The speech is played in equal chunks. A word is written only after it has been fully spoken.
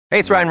Hey,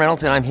 it's Ryan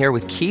Reynolds, and I'm here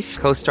with Keith,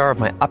 co-star of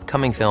my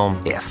upcoming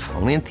film, If,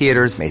 only in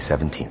theaters May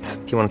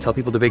 17th. Do you want to tell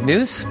people the big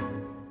news?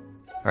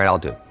 All right, I'll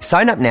do it.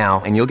 Sign up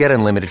now and you'll get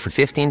unlimited for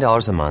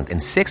 $15 a month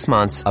and 6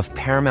 months of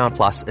Paramount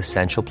Plus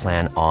Essential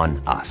Plan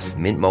on us.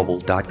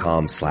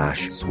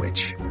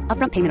 MintMobile.com/switch.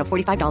 Upfront payment of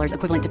 $45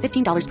 equivalent to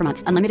 $15 per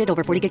month. Unlimited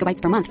over 40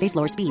 gigabytes per month. Face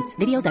lower speeds.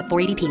 Videos at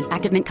 480p.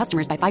 Active Mint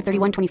customers by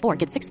 531.24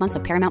 get 6 months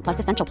of Paramount Plus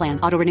Essential Plan.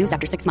 Auto renews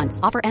after 6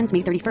 months. Offer ends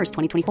May 31st,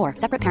 2024.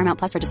 Separate Paramount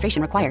Plus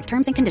registration required.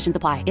 Terms and conditions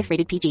apply if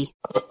rated PG.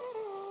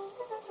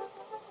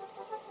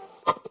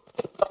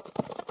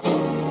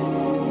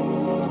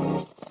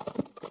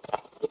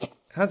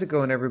 How's it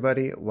going,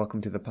 everybody?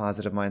 Welcome to the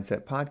Positive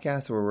Mindset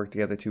Podcast, where we work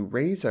together to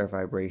raise our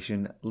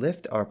vibration,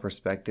 lift our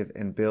perspective,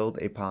 and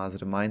build a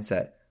positive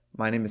mindset.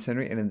 My name is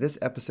Henry, and in this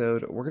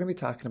episode, we're going to be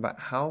talking about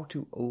how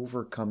to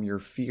overcome your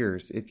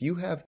fears. If you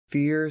have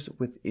fears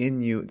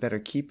within you that are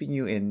keeping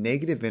you in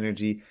negative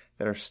energy,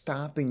 that are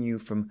stopping you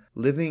from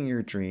living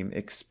your dream,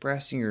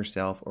 expressing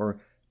yourself, or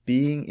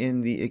being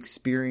in the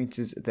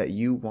experiences that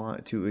you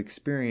want to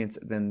experience,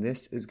 then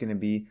this is going to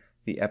be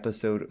the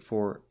episode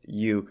for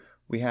you.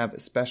 We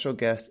have special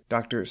guest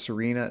Dr.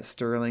 Serena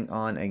Sterling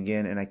on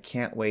again, and I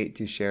can't wait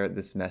to share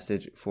this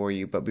message for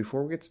you. But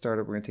before we get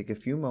started, we're going to take a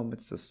few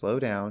moments to slow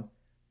down,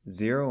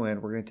 zero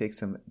in. We're going to take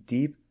some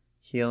deep,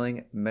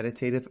 healing,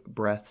 meditative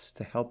breaths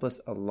to help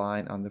us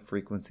align on the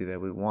frequency that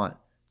we want.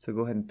 So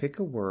go ahead and pick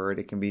a word.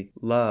 It can be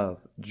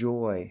love,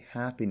 joy,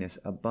 happiness,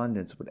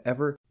 abundance,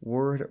 whatever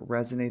word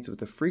resonates with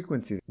the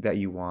frequency that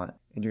you want.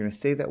 And you're going to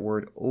say that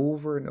word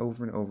over and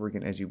over and over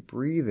again as you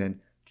breathe in.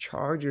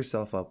 Charge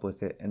yourself up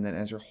with it, and then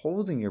as you're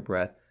holding your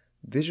breath,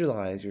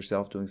 visualize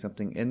yourself doing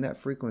something in that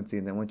frequency,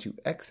 and then once you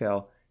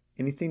exhale,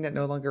 anything that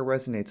no longer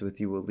resonates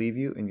with you will leave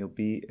you, and you'll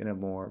be in a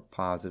more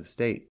positive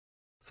state.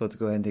 So let's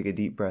go ahead and take a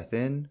deep breath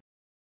in.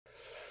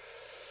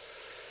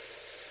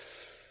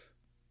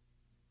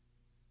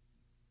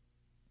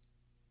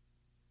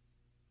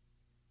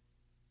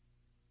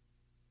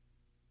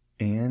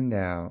 And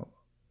out.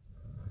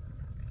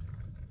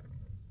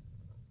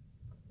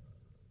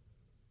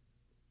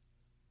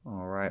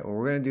 All right, well,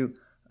 we're going to do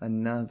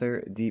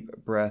another deep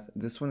breath.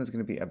 This one is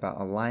going to be about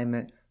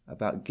alignment,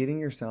 about getting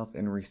yourself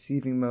in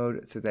receiving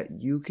mode so that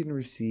you can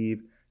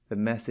receive the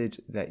message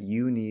that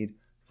you need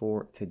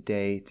for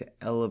today to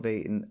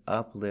elevate and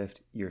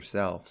uplift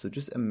yourself. So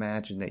just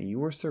imagine that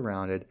you are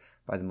surrounded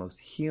by the most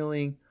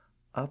healing,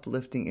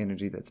 uplifting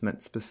energy that's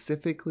meant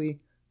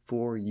specifically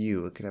for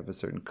you. It could have a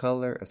certain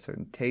color, a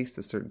certain taste,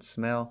 a certain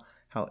smell,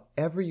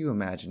 however you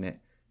imagine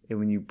it. And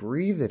when you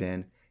breathe it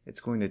in, it's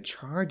going to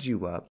charge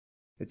you up.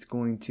 It's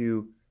going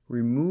to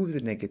remove the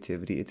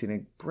negativity. It's going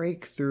to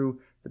break through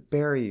the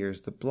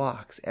barriers, the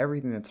blocks,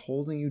 everything that's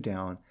holding you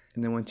down.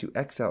 And then once you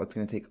exhale, it's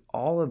going to take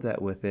all of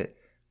that with it,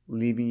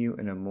 leaving you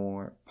in a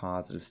more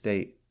positive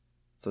state.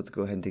 So let's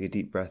go ahead and take a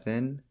deep breath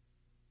in.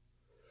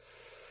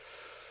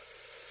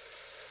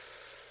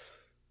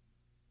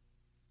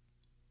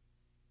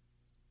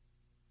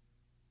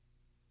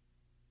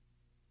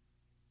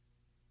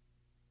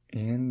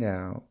 And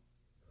out.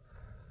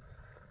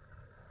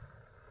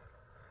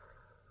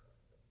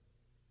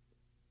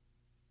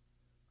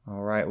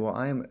 All right, well,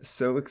 I am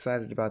so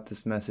excited about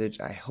this message.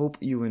 I hope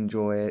you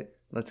enjoy it.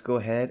 Let's go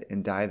ahead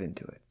and dive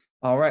into it.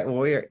 All right, well,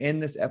 we are in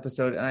this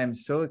episode, and I'm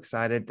so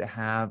excited to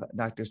have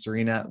Dr.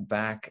 Serena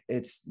back.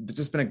 It's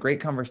just been a great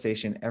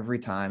conversation every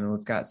time, and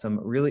we've got some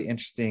really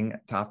interesting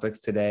topics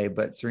today.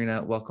 But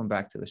Serena, welcome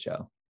back to the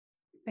show.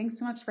 Thanks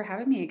so much for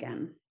having me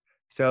again.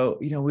 So,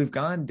 we've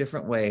gone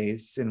different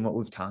ways in what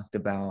we've talked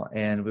about,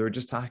 and we were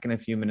just talking a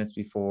few minutes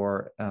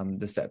before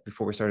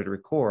before we started to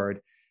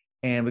record.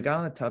 And we got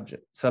on the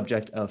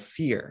subject of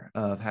fear,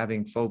 of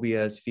having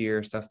phobias,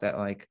 fear, stuff that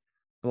like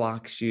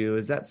blocks you.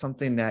 Is that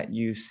something that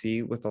you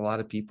see with a lot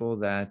of people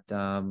that,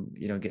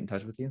 get in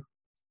touch with you?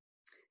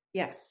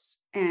 Yes.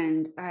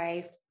 And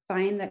I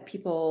find that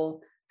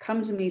people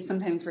come to me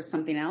sometimes for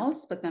something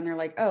else, but then they're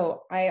like,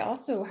 oh, I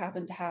also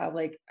happen to have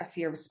like a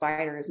fear of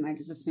spiders, and I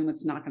just assume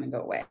it's not going to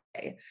go away.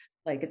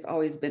 Like it's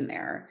always been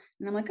there.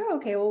 And I'm like, oh,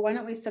 okay, well, why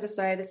don't we set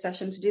aside a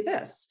session to do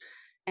this?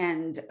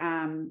 And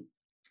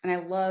I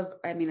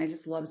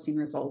just love seeing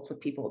results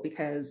with people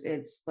because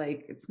it's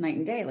night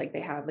and day. Like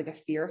they have like a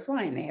fear of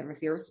flying. They have a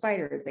fear of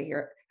spiders. They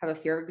have a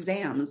fear of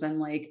exams. And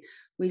like,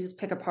 we just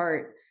pick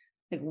apart,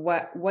 like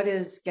what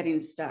is getting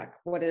stuck?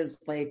 What is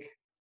like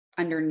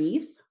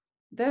underneath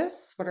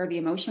this? What are the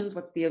emotions?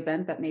 What's the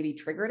event that maybe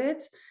triggered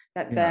it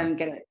that then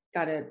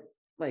got it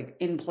like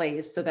in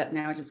place so that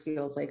now it just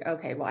feels like,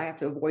 okay, well, I have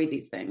to avoid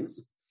these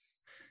things.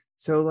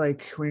 So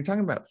like when you're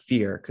talking about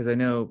fear, because I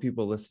know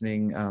people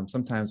listening,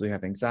 sometimes we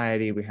have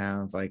anxiety, we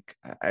have like,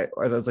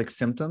 are those like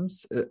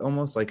symptoms,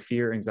 almost like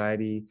fear,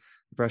 anxiety,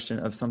 depression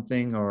of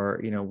something, or,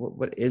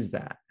 what is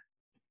that?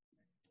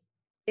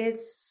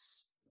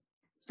 It's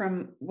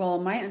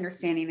my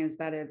understanding is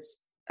that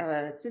it's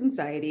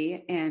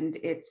anxiety, and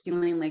it's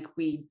feeling like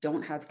we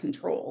don't have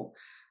control.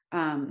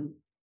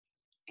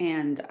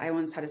 And I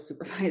once had a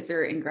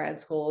supervisor in grad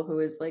school who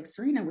was like,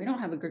 Serena, we don't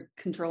have a good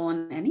control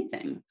on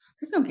anything.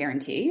 There's no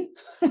guarantee.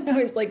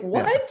 I was like,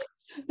 what?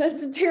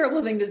 That's a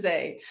terrible thing to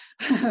say,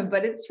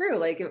 but it's true.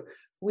 Like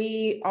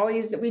we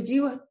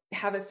do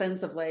have a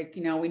sense of like,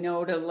 we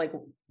know to like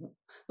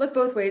look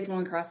both ways when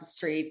we cross the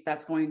street.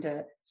 That's going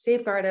to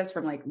safeguard us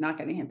from like not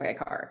getting hit by a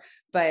car.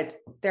 But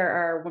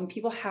when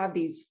people have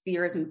these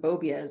fears and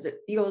phobias, it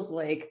feels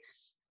like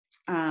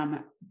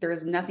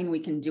there's nothing we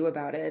can do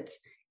about it.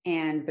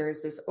 And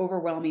there's this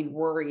overwhelming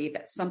worry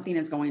that something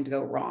is going to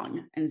go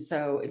wrong. And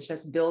so it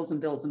just builds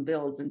and builds and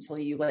builds until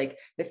you like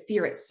the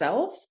fear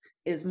itself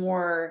is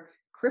more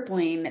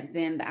crippling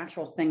than the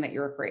actual thing that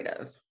you're afraid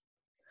of.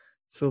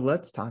 So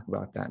let's talk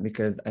about that,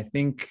 because I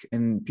think,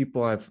 and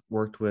people I've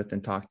worked with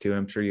and talked to, and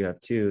I'm sure you have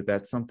too,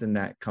 that's something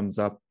that comes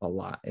up a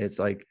lot. It's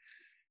like,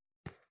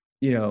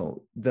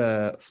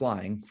 the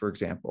flying, for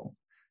example,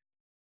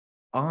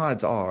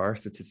 odds are,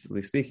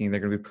 statistically speaking,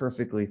 they're going to be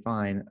perfectly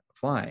fine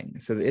flying.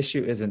 So the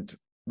issue isn't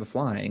the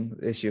flying.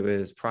 The issue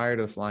is prior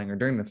to the flying or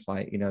during the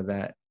flight,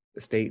 that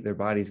state their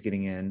body's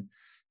getting in.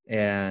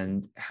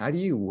 And how do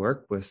you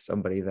work with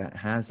somebody that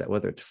has that,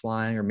 whether it's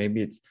flying or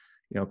maybe it's,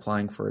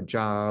 applying for a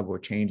job or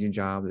changing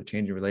jobs or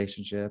changing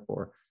relationship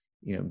or,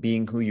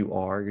 being who you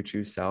are, your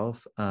true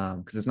self?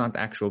 Because it's not the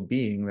actual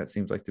being that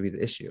seems like to be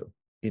the issue.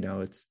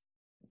 It's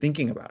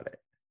thinking about it.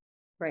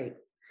 Right.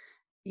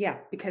 Yeah,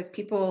 because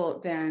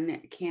people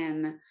then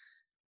can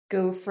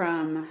go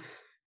from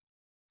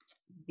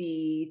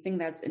the thing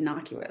that's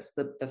innocuous.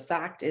 The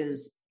fact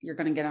is you're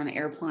going to get on an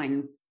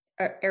airplane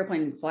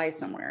and fly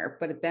somewhere,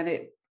 but then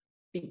it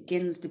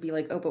begins to be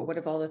like, oh, but what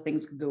if all the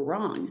things could go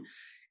wrong?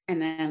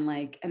 And then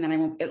I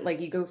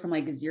won't, you go from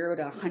like 0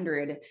 to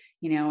 100,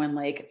 in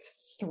like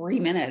 3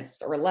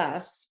 minutes or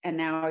less. And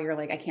now you're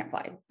like, I can't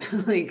fly.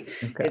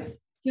 It's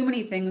too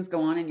many things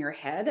go on in your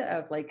head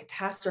of like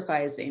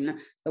catastrophizing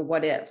the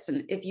what ifs.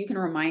 And if you can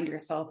remind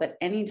yourself at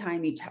any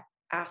time you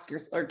ask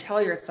yourself or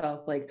tell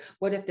yourself, like,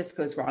 what if this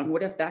goes wrong?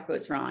 What if that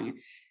goes wrong?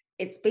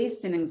 It's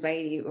based in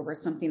anxiety over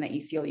something that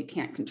you feel you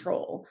can't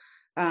control.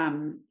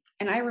 And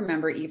I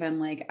remember even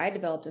like I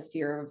developed a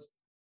fear of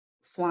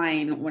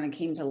flying when it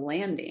came to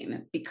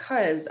landing,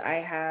 because I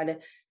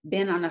had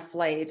been on a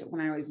flight when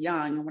I was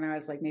young, when I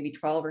was like maybe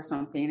 12 or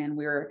something. And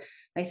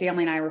my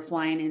family and I were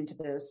flying into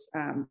this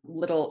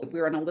we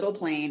were on a little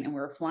plane and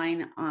we were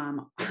flying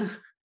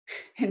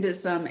into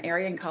some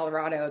area in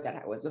Colorado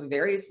that was a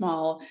very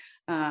small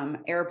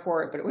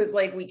airport, but it was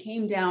like, we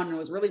came down and it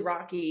was really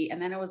rocky.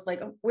 And then it was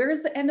like, where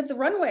is the end of the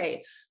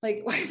runway?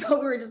 Like, I thought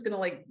we were just going to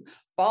like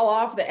fall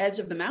off the edge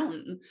of the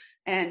mountain.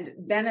 And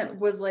then it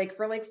was like,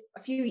 for like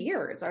a few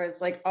years, I was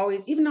like,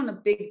 always, even on a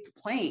big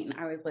plane,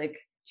 I was like,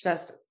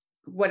 just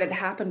what had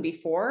happened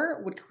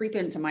before would creep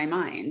into my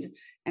mind.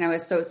 And I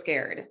was so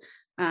scared.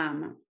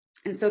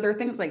 And so there are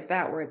things like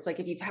that where it's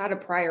like, if you've had a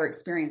prior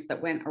experience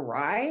that went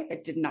awry,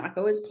 that did not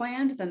go as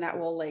planned, then that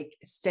will like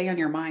stay on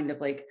your mind of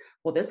like,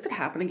 well, this could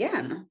happen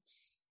again.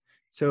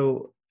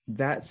 So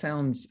that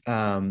sounds,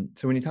 so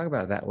when you talk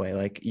about it that way,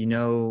 like,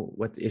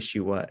 what the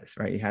issue was,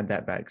 right? You had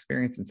that bad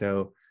experience. And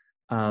so,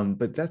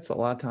 but that's a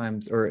lot of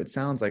times, or it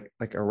sounds like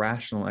a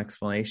rational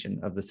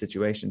explanation of the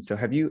situation. So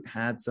have you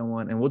had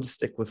someone, and we'll just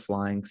stick with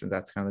flying since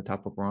that's kind of the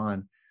topic we're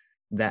on,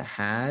 that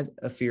had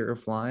a fear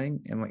of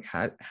flying? And like,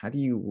 how do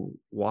you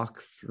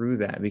walk through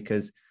that?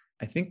 Because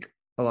I think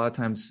a lot of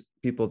times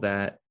people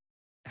that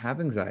have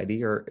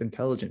anxiety are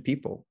intelligent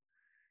people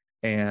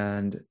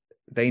and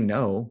they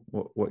know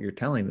what you're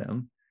telling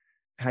them.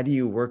 How do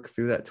you work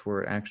through that to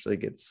where it actually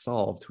gets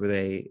solved, where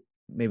they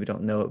maybe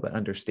don't know it, but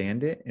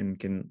understand it and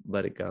can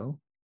let it go?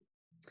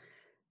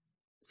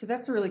 So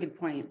that's a really good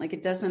point. Like,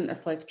 it doesn't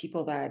afflict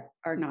people that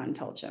are not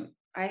intelligent.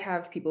 I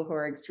have people who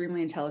are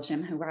extremely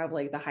intelligent, who have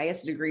like the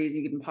highest degrees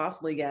you can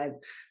possibly get.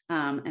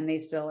 And they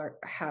still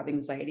have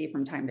anxiety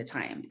from time to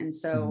time. And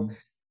so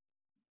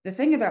the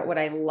thing about what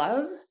I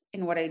love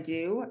and what I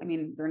do, I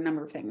mean, there are a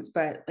number of things,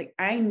 but like,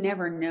 I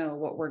never know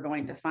what we're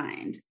going to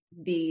find.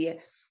 The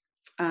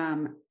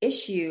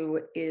issue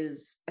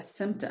is a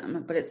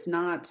symptom, but it's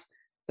not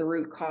the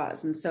root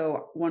cause. And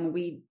so when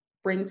we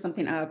bring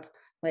something up,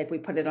 like we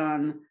put it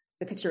on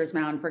the picture's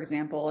mound, for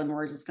example, and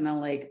we're just going to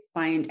like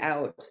find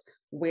out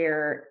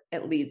where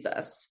it leads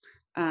us.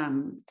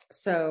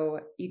 So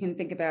you can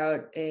think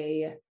about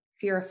a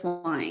fear of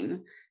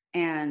flying,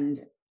 and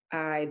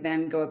I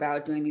then go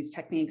about doing these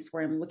techniques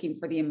where I'm looking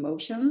for the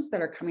emotions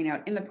that are coming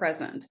out in the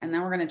present. And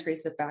then we're going to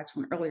trace it back to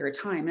an earlier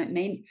time. And it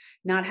may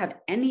not have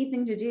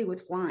anything to do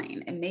with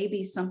flying. It may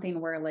be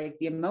something where like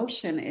the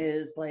emotion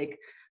is like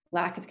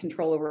lack of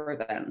control over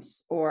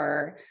events,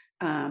 or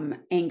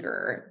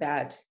anger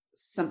that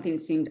something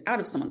seemed out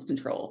of someone's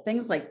control,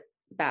 things like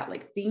that,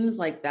 like themes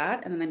like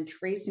that. And then I'm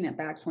tracing it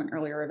back to an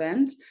earlier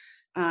event.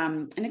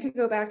 And it could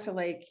go back to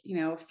like,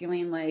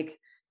 feeling like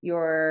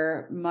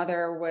your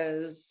mother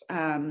was,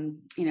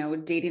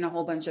 dating a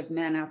whole bunch of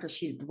men after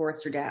she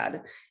divorced her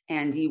dad,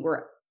 and you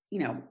were,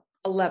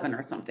 11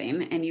 or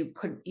something, and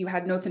you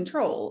had no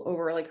control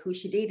over like who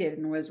she dated,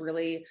 and was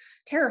really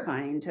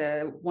terrifying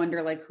to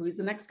wonder like, who's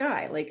the next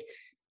guy? Like,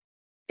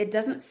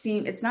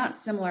 it's not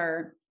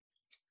similar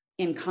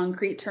in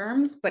concrete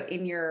terms, but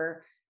in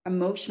your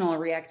emotional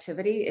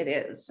reactivity, it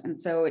is. And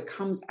so it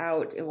comes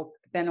out, it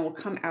will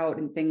come out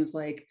in things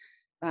like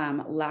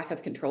lack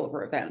of control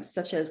over events,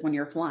 such as when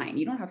you're flying,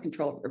 you don't have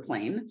control over the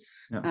plane.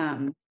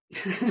 No.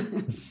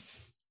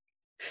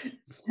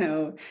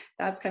 So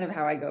that's kind of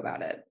how I go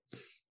about it.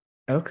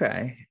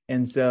 Okay.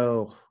 And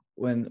so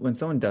when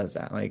someone does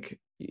that, like,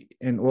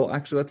 and well,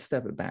 actually, let's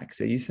step it back.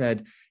 So you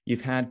said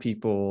you've had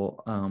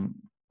people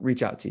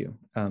reach out to you.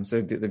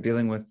 So they're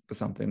dealing with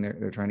something,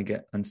 they're trying to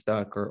get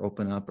unstuck or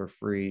open up or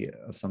free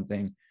of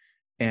something.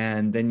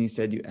 And then you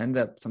said you end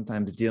up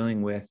sometimes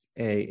dealing with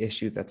a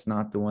issue that's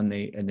not the one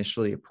they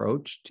initially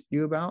approached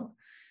you about.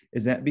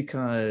 Is that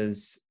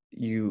because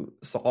you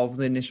solve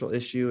the initial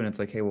issue and it's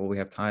like, hey, well, we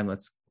have time,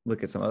 let's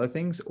look at some other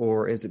things?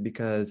 Or is it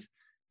because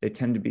they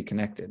tend to be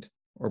connected,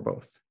 or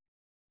both?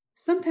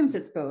 Sometimes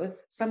it's both.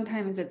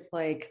 Sometimes it's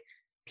like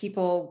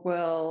people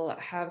will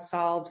have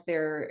solved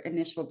their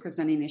initial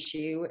presenting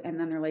issue, and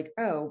then they're like,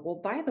 oh,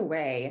 well, by the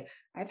way,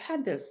 I've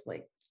had this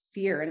like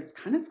fear and it's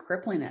kind of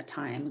crippling at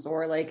times.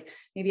 Or like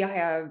maybe I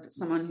have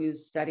someone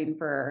who's studying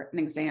for an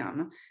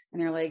exam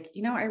and they're like,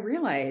 I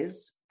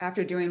realize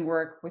after doing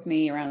work with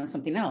me around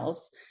something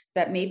else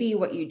that maybe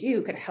what you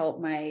do could help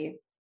my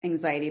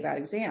anxiety about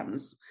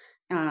exams.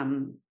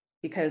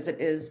 Because it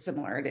is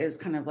similar. It is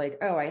kind of like,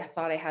 oh, I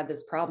thought I had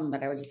this problem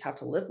that I would just have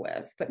to live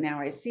with. But now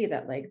I see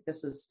that like,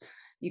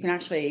 you can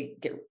actually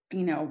get,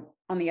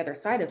 on the other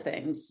side of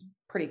things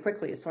pretty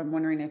quickly. So I'm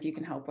wondering if you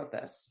can help with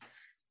this.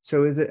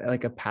 So is it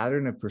like a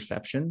pattern of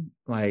perception?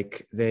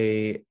 Like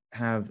they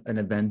have an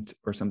event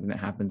or something that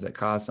happens that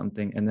caused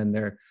something, and then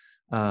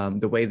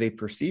the way they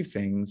perceive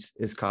things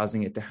is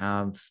causing it to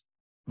have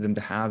them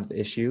to have the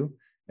issue.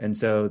 And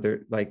so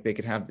they're like, they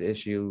could have the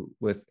issue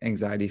with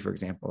anxiety, for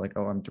example, like,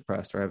 oh, I'm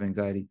depressed or I have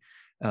anxiety.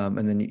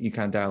 And then you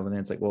kind of dial it in.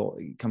 It's like, well,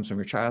 it comes from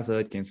your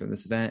childhood, came from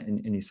this event,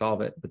 and you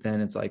solve it. But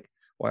then it's like,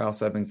 well, I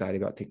also have anxiety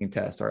about taking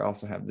tests, or I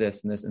also have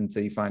this and this. And so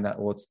you find out,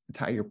 well, it's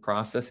how you're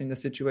processing the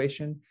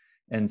situation.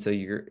 And so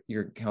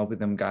you're helping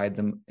them, guide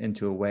them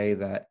into a way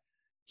that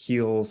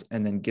heals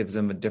and then gives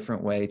them a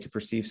different way to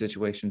perceive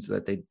situations so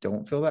that they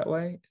don't feel that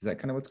way. Is that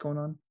kind of what's going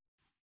on?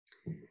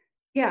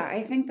 Yeah,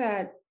 I think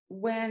that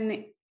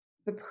when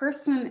the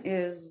person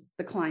is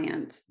the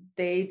client,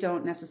 they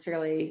don't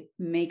necessarily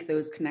make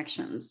those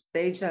connections.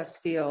 They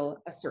just feel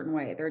a certain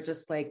way. They're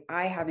just like,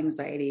 I have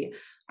anxiety.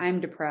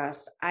 I'm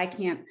depressed. I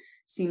can't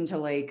seem to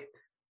like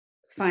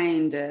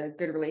find a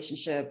good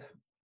relationship.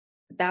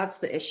 That's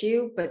the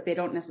issue, but they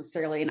don't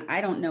necessarily, and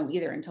I don't know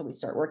either until we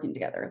start working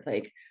together.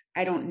 Like,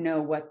 I don't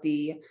know what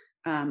the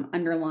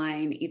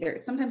underlying either.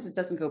 Sometimes it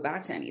doesn't go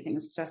back to anything.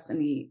 It's just in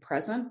the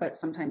present, but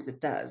sometimes it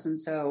does. And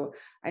so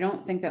I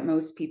don't think that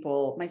most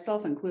people,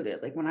 myself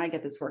included, like when I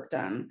get this work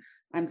done,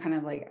 I'm kind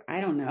of like,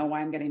 I don't know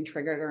why I'm getting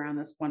triggered around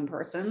this one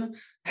person,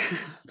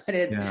 but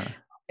it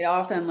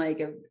often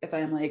like, if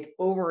I'm like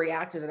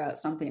overreactive about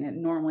something, it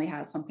normally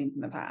has something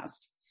from the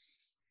past.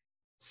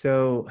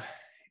 So,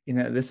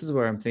 this is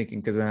where I'm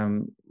thinking, because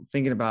I'm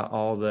thinking about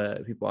all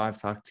the people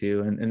I've talked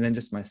to, and then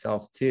just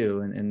myself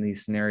too. And in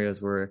these scenarios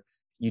where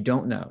you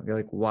don't know, you're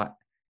like, what?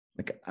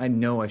 Like, I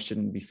know I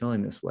shouldn't be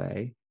feeling this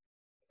way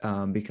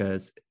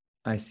because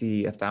I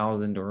see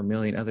 1,000 or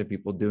 1,000,000 other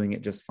people doing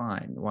it just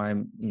fine. Why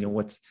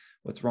what's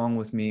wrong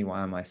with me?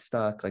 Why am I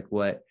stuck? Like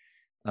what,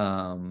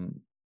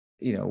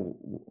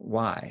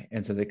 why?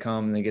 And so they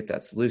come and they get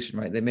that solution,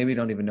 right? They maybe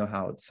don't even know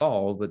how it's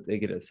solved, but they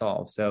get it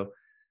solved. So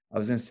I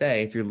was going to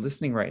say, if you're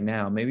listening right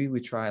now, maybe we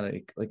try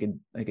like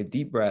a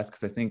deep breath.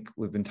 Cause I think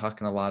we've been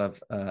talking a lot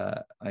of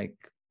like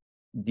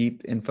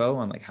deep info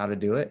on like how to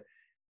do it.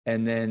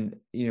 And then,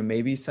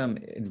 maybe some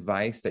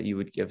advice that you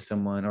would give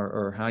someone,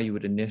 or how you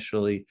would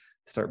initially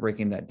start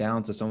breaking that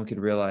down so someone could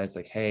realize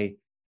like, hey,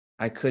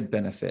 I could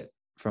benefit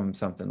from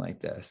something like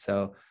this.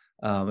 So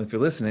if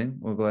you're listening,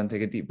 we'll go ahead and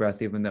take a deep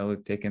breath, even though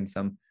we've taken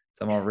some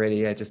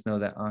already. I just know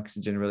that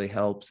oxygen really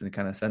helps and it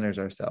kind of centers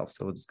ourselves.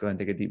 So we'll just go ahead and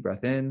take a deep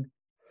breath in.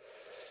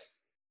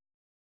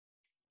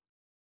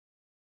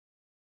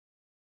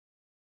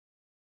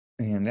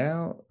 And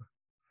out.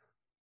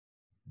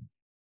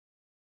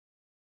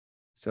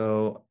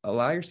 So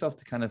allow yourself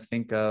to kind of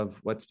think of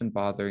what's been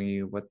bothering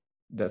you, what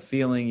the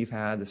feeling you've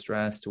had, the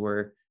stress, to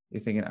where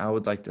you're thinking, I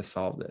would like to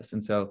solve this.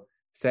 And so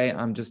say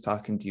I'm just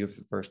talking to you for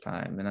the first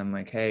time and I'm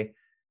like, hey,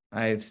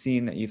 I've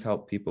seen that you've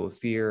helped people with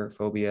fear,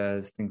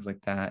 phobias, things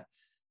like that.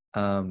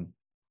 I'm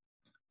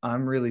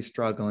really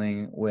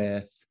struggling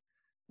with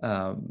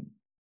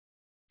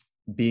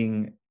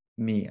being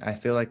me. I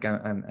feel like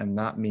I'm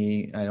not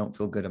me. I don't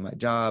feel good at my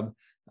job.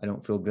 I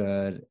don't feel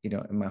good,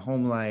 in my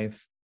home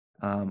life.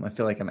 I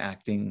feel like I'm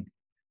acting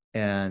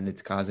and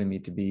it's causing me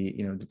to be,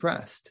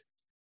 depressed.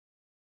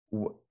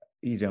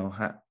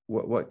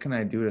 What can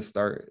I do to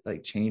start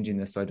like changing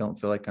this so I don't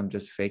feel like I'm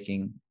just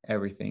faking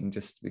everything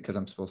just because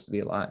I'm supposed to be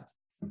alive?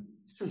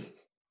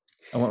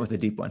 I went with a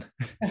deep one.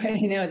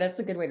 That's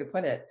a good way to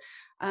put it.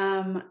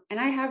 And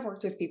I have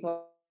worked with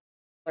people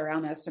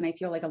around this, and I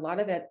feel like a lot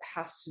of it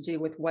has to do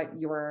with what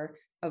you're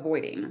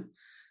avoiding.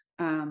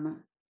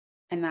 And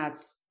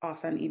that's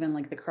often even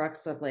like the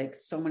crux of like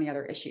so many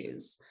other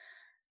issues.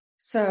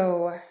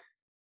 So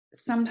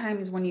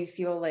sometimes when you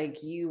feel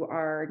like you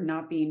are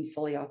not being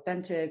fully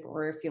authentic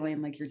or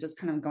feeling like you're just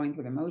kind of going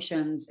through the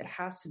motions, it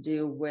has to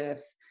do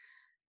with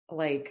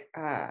like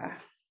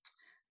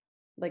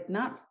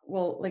not,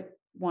 well, like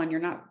one, you're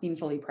not being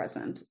fully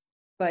present,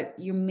 but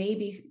you may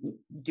be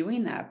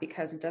doing that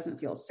because it doesn't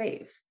feel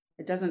safe.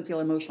 It doesn't feel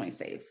emotionally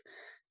safe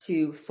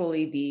to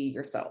fully be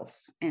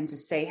yourself and to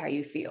say how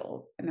you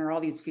feel. And there are all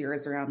these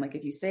fears around, like,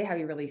 if you say how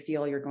you really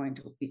feel, you're going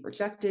to be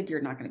rejected.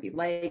 You're not going to be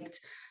liked.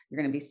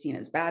 You're going to be seen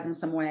as bad in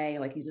some way.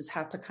 Like, you just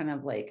have to kind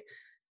of like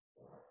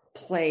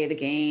play the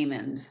game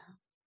and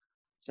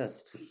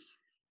just,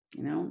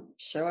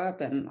 show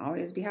up and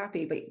always be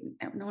happy, but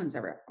no one's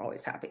ever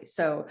always happy.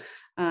 So,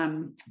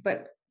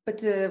 but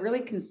to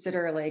really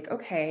consider like,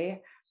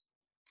 okay,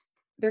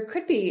 there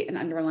could be an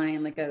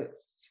underlying, like a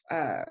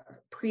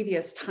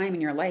previous time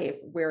in your life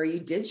where you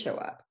did show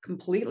up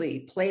completely,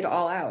 played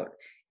all out,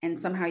 and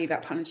somehow you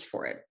got punished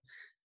for it.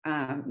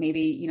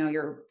 Maybe,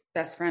 your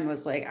best friend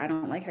was like, I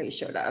don't like how you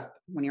showed up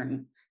when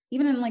you're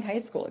even in like high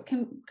school. It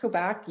can go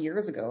back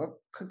years ago, it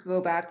could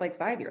go back like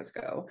 5 years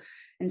ago.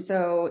 And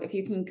so if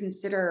you can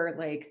consider,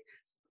 like,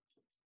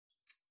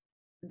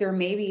 there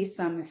may be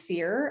some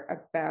fear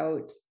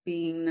about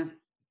being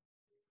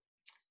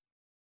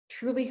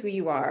truly who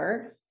you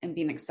are and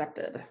being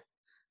accepted.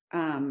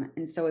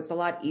 And so it's a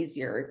lot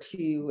easier it's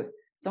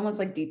almost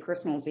like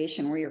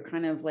depersonalization, where you're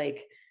kind of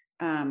like,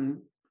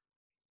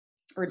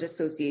 or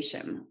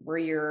dissociation, where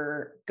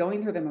you're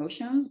going through the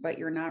motions, but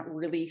you're not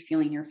really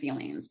feeling your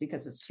feelings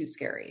because it's too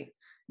scary.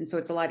 And so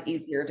it's a lot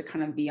easier to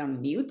kind of be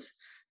on mute.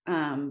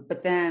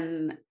 But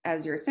then,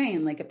 as you're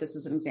saying, like, if this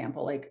is an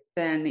example, like,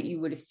 then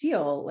you would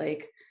feel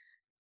like,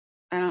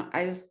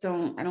 I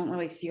don't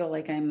really feel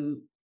like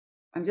I'm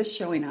just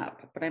showing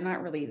up, but I'm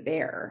not really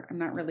there. I'm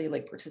not really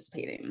like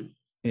participating.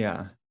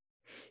 Yeah.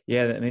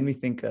 Yeah. That made me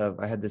think of,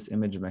 I had this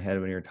image in my head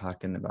when you were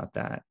talking about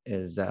that,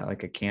 is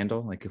like a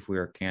candle, like if we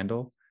were a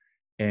candle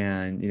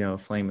and, a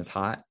flame is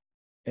hot.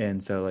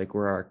 And so like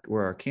we're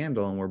our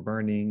candle and we're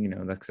burning,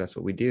 that's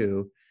what we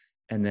do.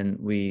 And then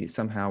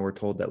we're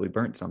told that we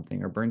burnt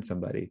something or burned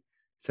somebody.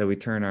 So we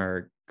turn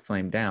our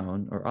flame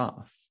down or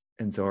off.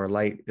 And so our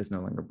light is no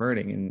longer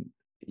burning, and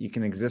you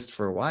can exist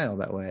for a while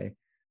that way,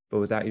 but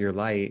without your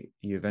light,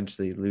 you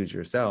eventually lose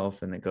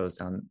yourself, and it goes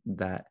down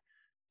that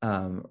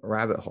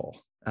rabbit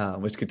hole,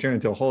 which could turn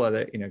into a whole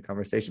other,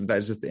 conversation. But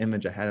that's just the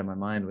image I had in my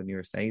mind when you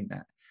were saying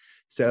that.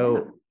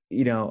 So,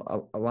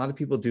 a lot of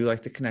people do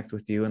like to connect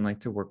with you and like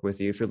to work with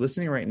you. If you're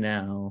listening right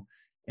now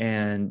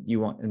and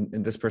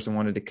and this person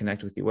wanted to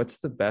connect with you, what's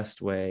the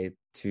best way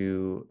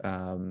to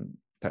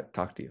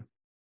talk to you?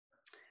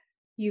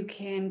 You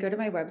can go to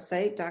my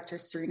website,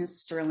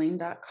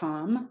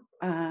 drserenasterling.com.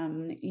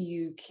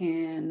 You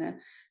can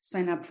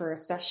sign up for a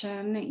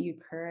session. You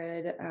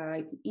could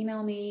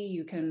email me.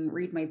 You can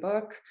read my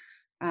book,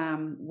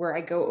 where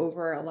I go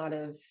over a lot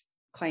of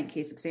client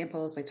case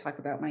examples. I talk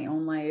about my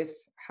own life,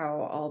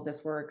 how all of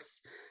this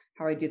works,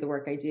 how I do the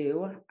work I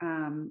do.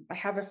 I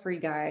have a free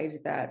guide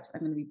that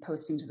I'm going to be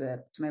posting to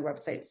my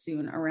website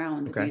soon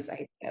around these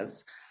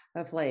ideas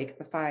of like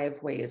the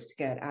 5 ways to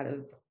get out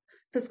of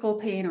physical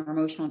pain or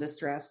emotional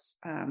distress,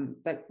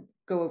 that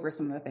go over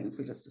some of the things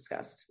we just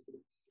discussed.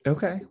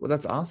 Okay. Well,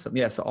 that's awesome.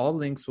 Yeah. So all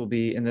links will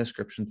be in the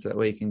description, so that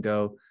way you can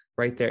go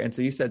right there. And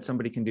so you said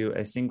somebody can do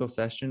a single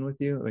session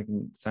with you, they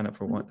can sign up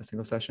for a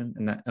single session,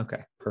 and that,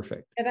 okay,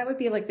 perfect. Yeah, that would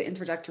be like the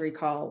introductory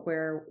call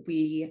where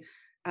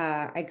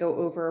I go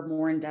over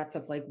more in depth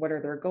of like, what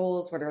are their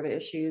goals? What are the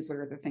issues? What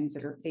are the things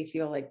that they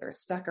feel like they're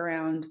stuck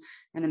around?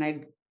 And then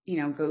I,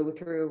 go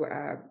through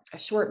a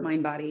short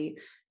mind body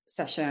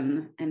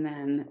session and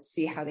then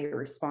see how they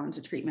respond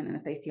to treatment. And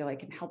if they feel I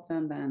can help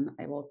them, then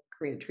I will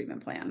create a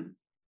treatment plan.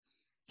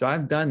 So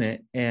I've done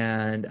it,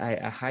 and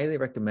I highly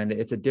recommend it.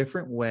 It's a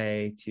different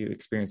way to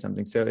experience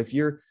something. So if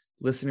you're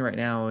listening right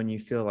now and you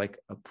feel like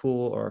a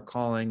pull or a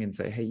calling and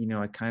say, hey,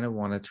 I kind of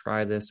want to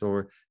try this,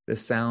 or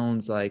this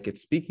sounds like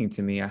it's speaking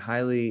to me, I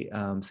highly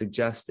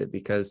suggest it,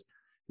 because,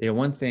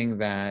 one thing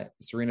that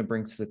Serena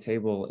brings to the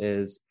table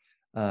is,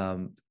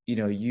 they're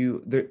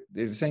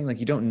saying like,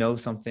 you don't know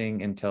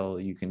something until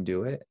you can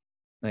do it.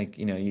 Like,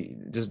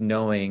 just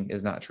knowing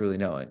is not truly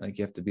knowing. Like,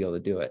 you have to be able to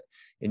do it.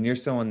 And you're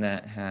someone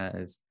that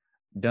has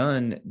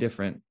done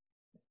different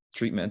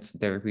treatments,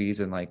 therapies,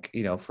 and like,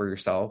 for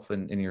yourself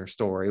and in your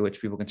story,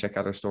 which people can check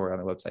out our story on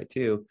the website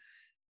too.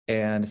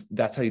 And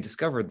that's how you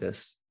discovered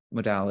this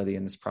modality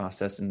and this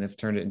process, and they've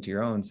turned it into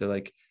your own. So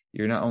like,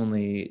 you're not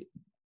only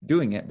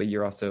doing it, but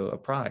you're also a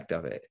product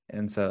of it.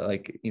 And so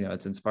like,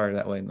 it's inspired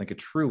that way, in like a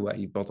true way.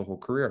 You built a whole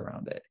career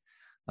around it.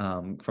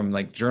 From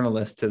like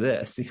journalist to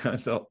this,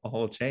 it's a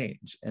whole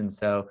change. And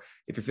so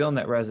if you're feeling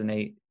that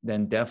resonate,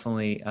 then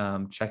definitely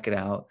check it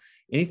out.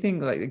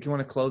 Anything like you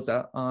want to close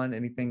out on,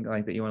 anything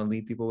like that you want to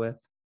leave people with?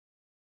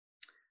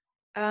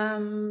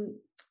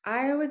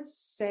 I would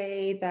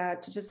say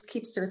that to just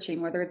keep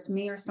searching, whether it's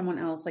me or someone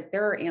else. Like,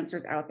 there are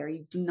answers out there.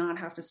 You do not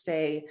have to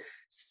stay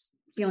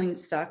feeling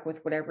stuck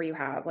with whatever you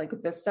have. Like,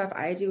 the stuff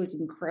I do is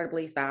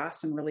incredibly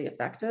fast and really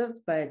effective,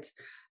 but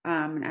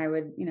I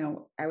would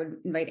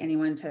invite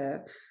anyone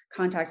to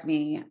contact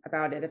me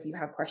about it if you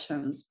have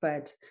questions,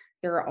 but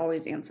there are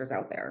always answers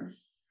out there.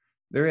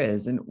 There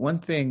is. And one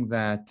thing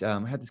that I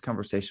had this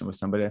conversation with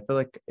somebody, I feel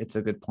like it's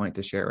a good point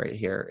to share right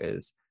here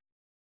is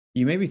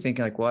you may be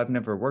thinking like, well, I've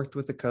never worked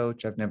with a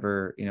coach. I've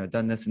never,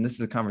 done this. And this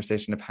is a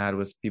conversation I've had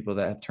with people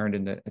that have turned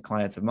into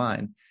clients of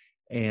mine.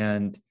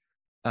 And,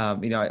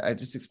 I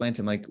just explained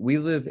to him, like, we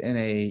live in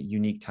a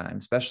unique time,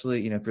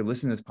 especially, if you're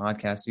listening to this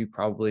podcast, you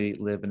probably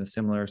live in a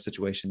similar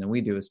situation than we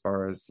do as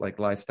far as like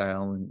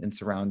lifestyle and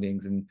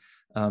surroundings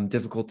and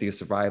difficulty of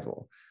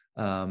survival.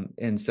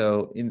 And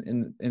so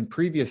in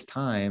previous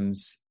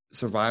times,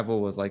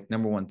 survival was like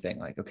number one thing,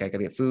 like, okay, I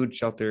gotta get food,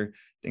 shelter,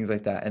 things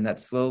like that. And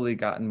that's slowly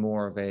gotten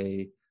more of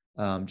a,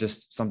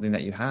 just something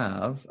that you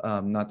have,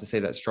 not to say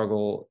that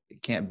struggle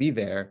can't be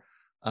there.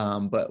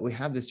 But we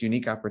have this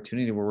unique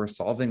opportunity where we're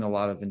solving a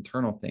lot of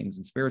internal things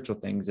and spiritual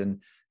things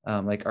and,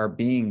 like our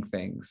being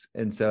things.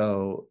 And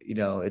so,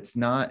 it's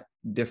not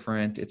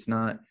different. It's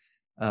not,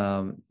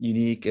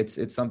 unique.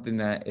 It's something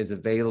that is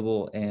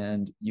available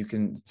and you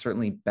can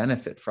certainly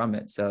benefit from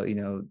it. So,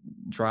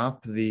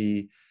 drop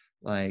the,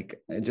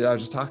 like, I was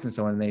just talking to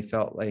someone and they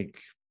felt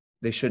like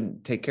they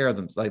shouldn't take care of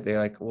them. Like, they're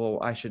like, well,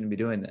 I shouldn't be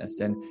doing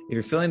this. And if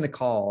you're feeling the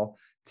call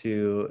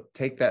to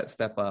take that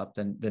step up,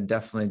 then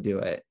definitely do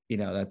it.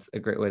 That's a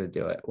great way to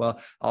do it.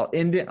 Well, I'll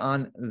end it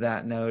on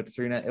that note.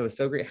 Serena, it was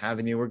so great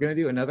having you. We're going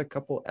to do another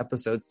couple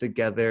episodes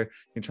together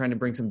and trying to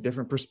bring some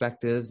different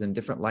perspectives and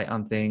different light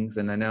on things.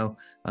 And I know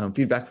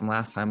feedback from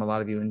last time, a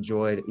lot of you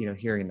enjoyed,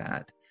 hearing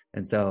that.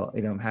 And so,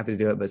 I'm happy to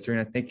do it. But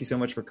Serena, thank you so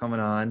much for coming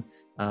on.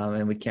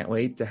 And we can't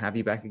wait to have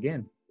you back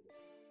again.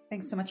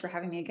 Thanks so much for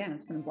having me again.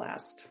 It's been a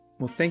blast.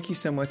 Well, thank you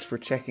so much for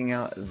checking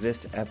out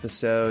this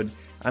episode.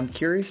 I'm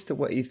curious to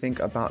what you think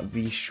about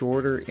the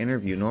shorter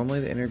interview. Normally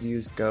the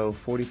interviews go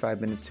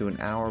 45 minutes to an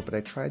hour, but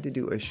I tried to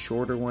do a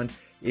shorter one.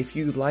 If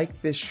you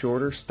like this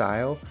shorter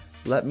style,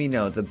 let me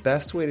know. The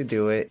best way to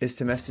do it is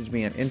to message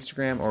me on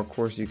Instagram, or of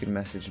course you can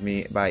message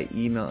me by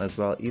email as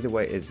well. Either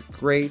way is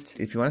great.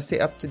 If you want to stay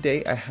up to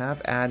date, I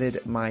have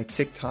added my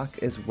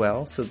TikTok as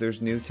well. So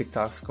there's new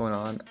TikToks going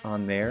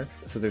on there.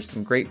 So there's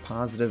some great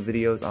positive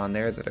videos on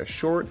there that are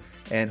short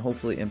and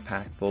hopefully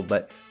impactful.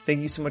 But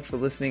thank you so much for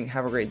listening.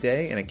 Have a great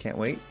day, and I can't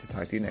wait to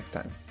talk to you next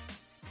time.